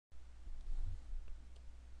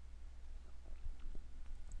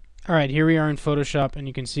Alright, here we are in Photoshop, and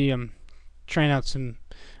you can see I'm trying out some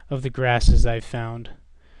of the grasses I've found.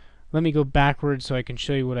 Let me go backwards so I can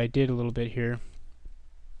show you what I did a little bit here.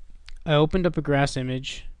 I opened up a grass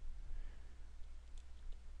image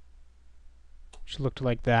which looked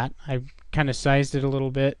like that. I kind of sized it a little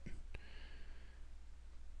bit,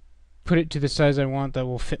 put it to the size I want that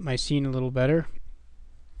will fit my scene a little better,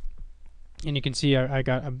 and you can see I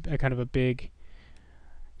got a kind of a big,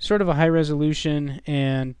 sort of a high resolution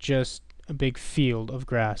and just a big field of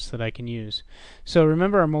grass that I can use. So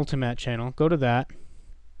remember our multimatte channel, go to that,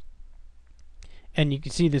 and you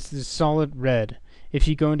can see this is solid red. If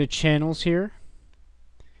you go into channels here,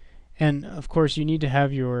 and of course you need to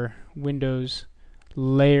have your Windows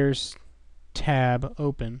layers tab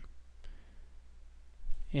open,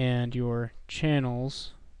 and your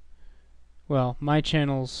channels, well, my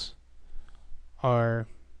channels are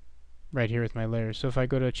right here with my layers. So if I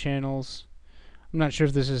go to channels, I'm not sure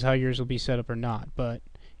if this is how yours will be set up or not, but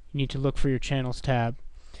you need to look for your channels tab.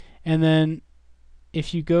 And then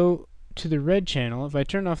if you go to the red channel, if I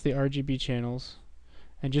turn off the RGB channels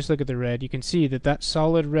and just look at the red, you can see that that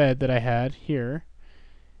solid red that I had here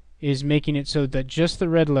is making it so that just the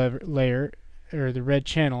red layer, or the red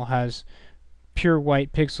channel, has pure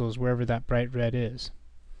white pixels wherever that bright red is.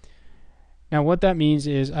 Now what that means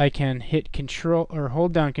is I can hit Control or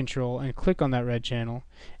hold down Control and click on that red channel,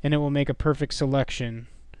 and it will make a perfect selection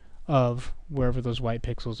of wherever those white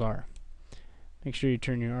pixels are. Make sure you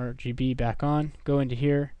turn your RGB back on. Go into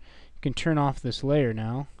here. You can turn off this layer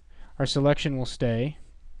now. Our selection will stay.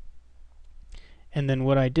 And then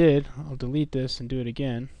what I did, I'll delete this and do it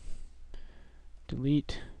again.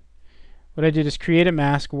 Delete. What I did is create a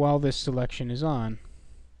mask while this selection is on.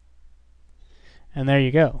 And there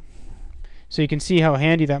you go. So you can see how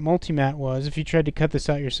handy that multimatte was. If you tried to cut this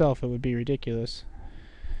out yourself, it would be ridiculous.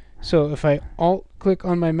 So if I alt-click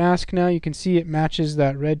on my mask now, you can see it matches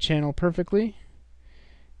that red channel perfectly.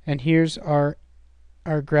 And here's our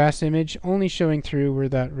grass image, only showing through where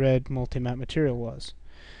that red multimatte material was.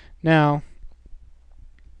 Now,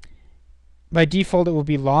 by default it will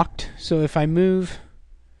be locked, so if I move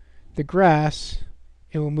the grass,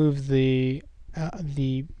 it will move the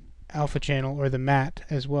alpha channel or the matte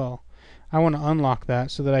as well. I want to unlock that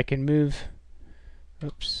so that I can move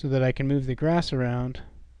the grass around,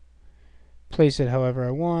 place it however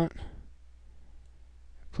I want,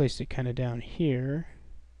 place it kind of down here,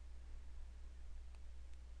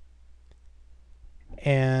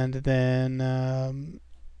 and then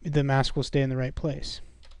the mask will stay in the right place.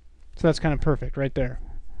 So that's kind of perfect right there.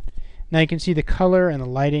 Now you can see the color and the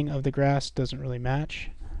lighting of the grass doesn't really match.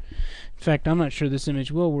 In fact, I'm not sure this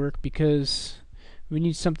image will work because we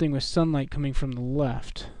need something with sunlight coming from the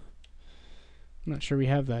left. I'm not sure we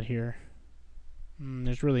have that here.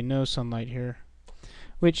 There's really no sunlight here,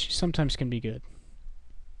 which sometimes can be good.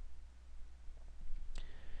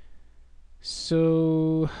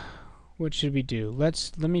 So what should we do?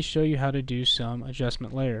 Let me show you how to do some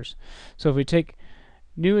adjustment layers. So if we take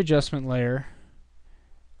new adjustment layer,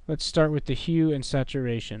 let's start with the hue and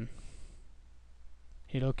saturation.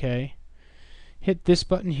 Hit OK. Hit this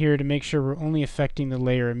button here to make sure we're only affecting the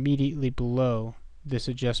layer immediately below this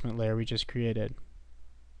adjustment layer we just created.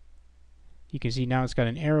 You can see now it's got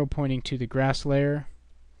an arrow pointing to the grass layer,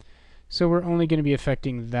 so we're only going to be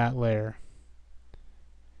affecting that layer.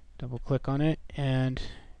 Double click on it and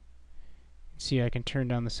see I can turn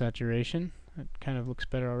down the saturation. That kind of looks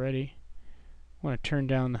better already. I want to turn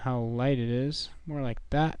down how light it is, more like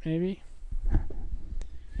that maybe.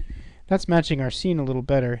 That's matching our scene a little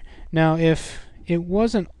better. Now if it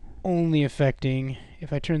wasn't only affecting,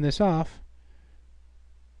 if I turn this off,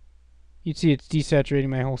 you'd see it's desaturating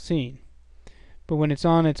my whole scene. But when it's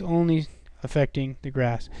on, it's only affecting the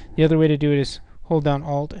grass. The other way to do it is hold down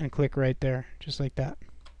Alt and click right there, just like that.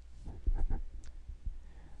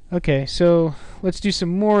 Okay, so let's do some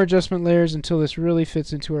more adjustment layers until this really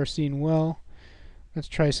fits into our scene well. Let's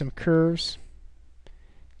try some curves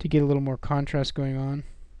to get a little more contrast going on.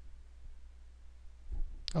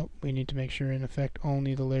 Oh, we need to make sure and affect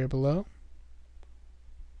only the layer below.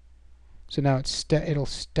 So now it'll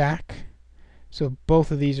stack. So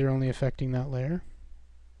both of these are only affecting that layer.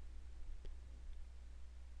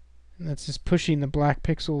 And that's just pushing the black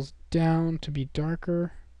pixels down to be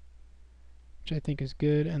darker, which I think is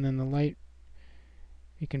good. And then the light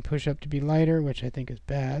you can push up to be lighter, which I think is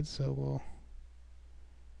bad. So we'll.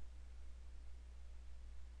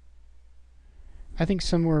 I think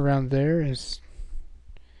somewhere around there is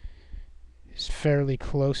fairly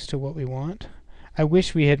close to what we want. I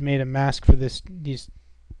wish we had made a mask for these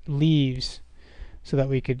leaves so that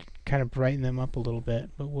we could kind of brighten them up a little bit,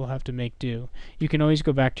 but we'll have to make do. You can always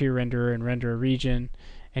go back to your renderer and render a region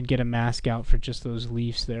and get a mask out for just those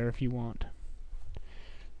leaves there if you want.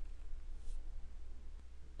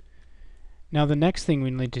 Now the next thing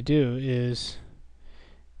we need to do is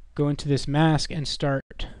go into this mask and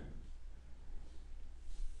start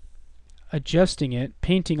adjusting it,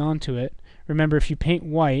 painting onto it. Remember, if you paint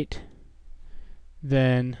white,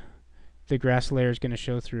 then the grass layer is going to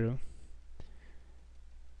show through.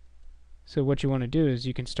 So what you want to do is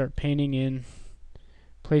you can start painting in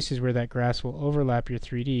places where that grass will overlap your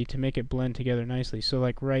 3D to make it blend together nicely. So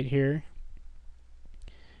like right here,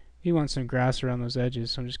 you want some grass around those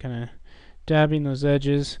edges, so I'm just kind of dabbing those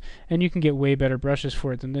edges, and you can get way better brushes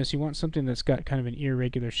for it than this. You want something that's got kind of an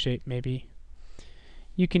irregular shape maybe.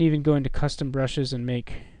 You can even go into custom brushes and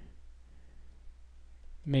make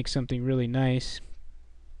something really nice.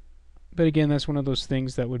 But again, that's one of those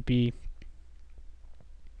things that would be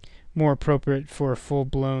more appropriate for a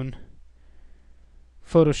full-blown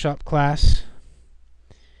Photoshop class,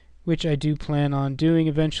 which I do plan on doing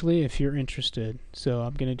eventually if you're interested. So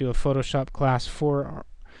I'm going to do a Photoshop class for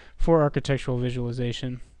architectural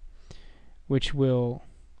visualization, which will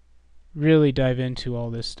really dive into all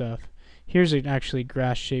this stuff. Here's an actually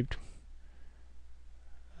grass-shaped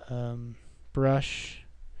brush.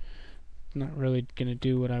 Not really going to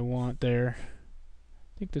do what I want there.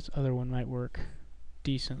 I think this other one might work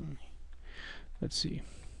decently. Let's see.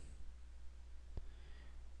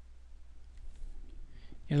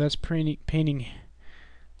 Yeah, that's painting.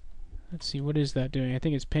 Let's see, what is that doing? I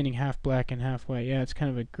think it's painting half black and half white. Yeah, it's kind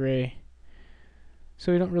of a gray.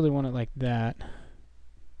 So we don't really want it like that.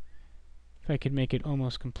 If I could make it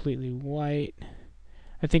almost completely white.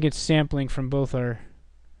 I think it's sampling from both our...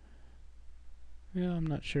 Yeah, I'm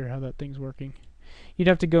not sure how that thing's working. You'd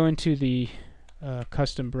have to go into the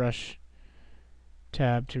custom brush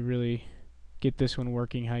tab to really get this one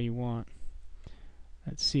working how you want.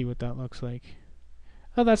 Let's see what that looks like.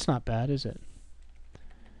 Oh, that's not bad, is it?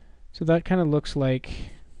 So that kind of looks like,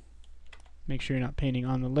 make sure you're not painting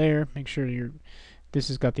on the layer, make sure this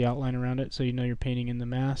has got the outline around it so you know you're painting in the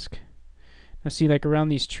mask. Now see, like around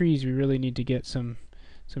these trees we really need to get some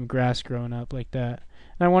grass growing up like that.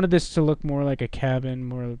 And I wanted this to look more like a cabin,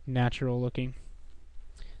 more natural looking.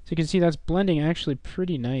 So you can see that's blending actually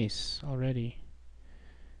pretty nice already.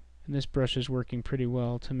 And this brush is working pretty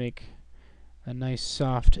well to make a nice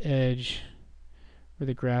soft edge where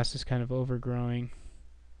the grass is kind of overgrowing.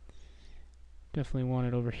 Definitely want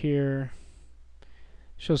it over here.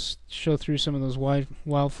 Show through some of those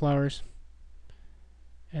wildflowers,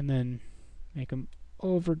 and then make them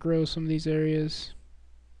overgrow some of these areas.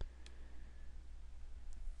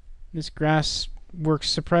 This grass works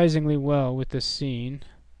surprisingly well with this scene.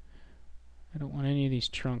 I don't want any of these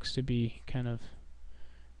trunks to be kind of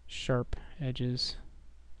sharp edges.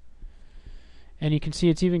 And you can see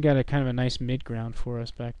it's even got a kind of a nice mid-ground for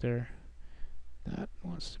us back there. That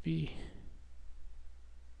wants to be...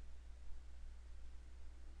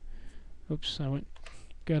 Oops,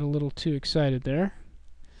 got a little too excited there.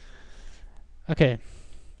 Okay.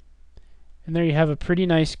 And there you have a pretty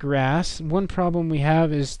nice grass. One problem we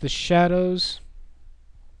have is the shadows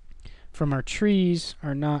from our trees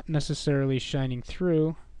are not necessarily shining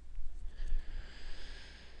through.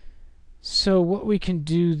 So what we can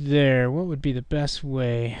do there, what would be the best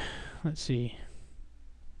way? Let's see.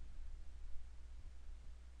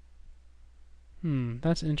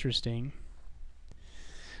 That's interesting.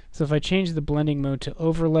 So if I change the blending mode to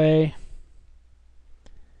overlay,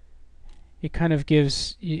 it kind of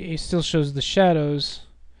gives, it still shows the shadows,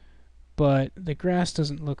 but the grass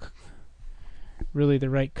doesn't look really the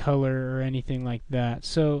right color or anything like that.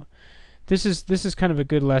 So this is kind of a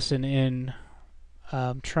good lesson in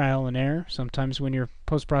trial and error. Sometimes when you're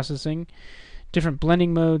post-processing, different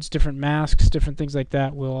blending modes, different masks, different things like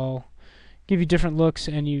that will all give you different looks,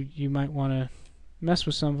 and you might want to mess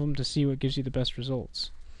with some of them to see what gives you the best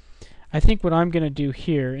results. I think what I'm going to do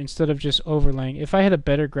here, instead of just overlaying, if I had a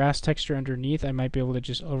better grass texture underneath, I might be able to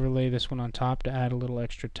just overlay this one on top to add a little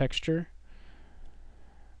extra texture.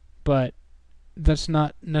 But that's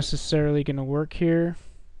not necessarily going to work here.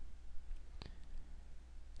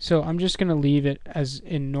 So I'm just going to leave it as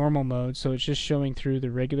in normal mode, so it's just showing through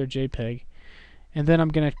the regular JPEG. And then I'm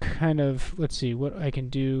going to kind of, let's see, what I can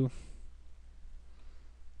do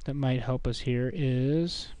that might help us here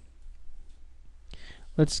is...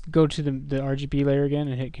 Let's go to the RGB layer again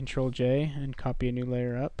and hit Control J and copy a new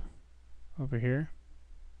layer up over here.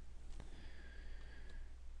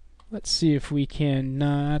 Let's see if we can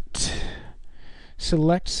not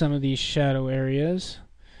select some of these shadow areas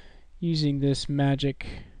using this magic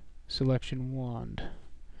selection wand.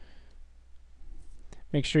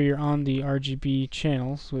 Make sure you're on the RGB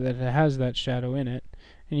channel so that it has that shadow in it.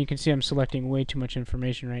 And you can see I'm selecting way too much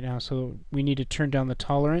information right now, so we need to turn down the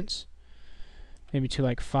tolerance, maybe to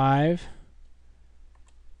like 5.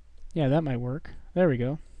 Yeah, that might work. There we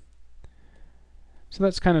go. So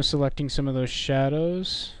that's kind of selecting some of those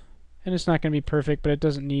shadows. And it's not going to be perfect, but it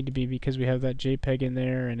doesn't need to be because we have that JPEG in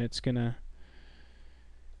there, and it's gonna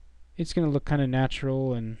look kind of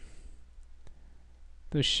natural, and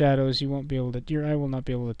those shadows you won't be able to, your eye will not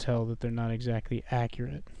be able to tell that they're not exactly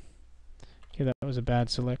accurate. Okay, that was a bad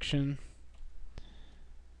selection.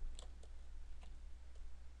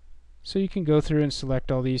 So you can go through and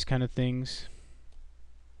select all these kind of things.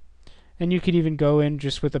 And you could even go in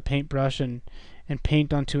just with a paintbrush and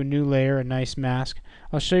paint onto a new layer, a nice mask.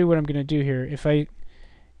 I'll show you what I'm going to do here. If I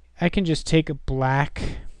can just take a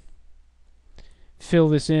black, fill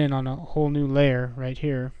this in on a whole new layer right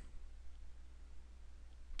here.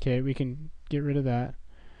 Okay, we can get rid of that.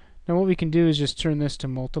 Now what we can do is just turn this to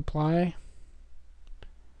multiply,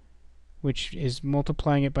 which is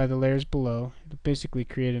multiplying it by the layers below. It'll basically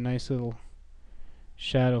create a nice little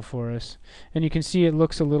shadow for us. And you can see it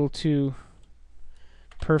looks a little too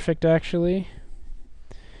perfect actually.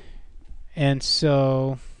 And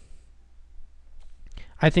so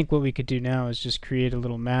I think what we could do now is just create a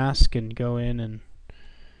little mask and go in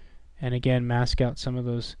and again mask out some of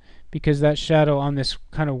those, because that shadow on this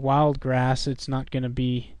kind of wild grass, it's not going to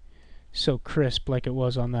be so crisp like it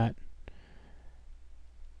was on that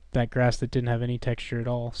grass that didn't have any texture at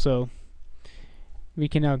all. So we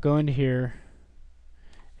can now go into here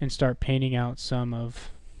and start painting out some of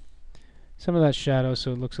that shadow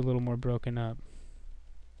so it looks a little more broken up.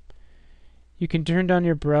 You can turn down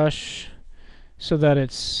your brush so that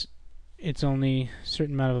it's only a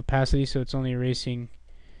certain amount of opacity, so it's only erasing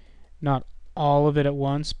not all of it at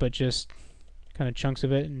once, but just kind of chunks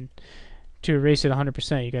of it. And to erase it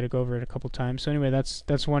 100%, you got to go over it a couple times. So anyway,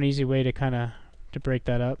 that's one easy way to kind of break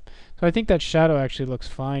that up. So I think that shadow actually looks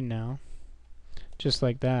fine now, just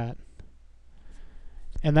like that.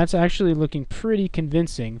 And that's actually looking pretty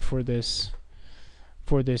convincing for this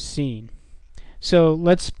scene. So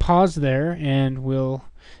let's pause there and we'll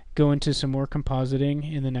go into some more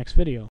compositing in the next video.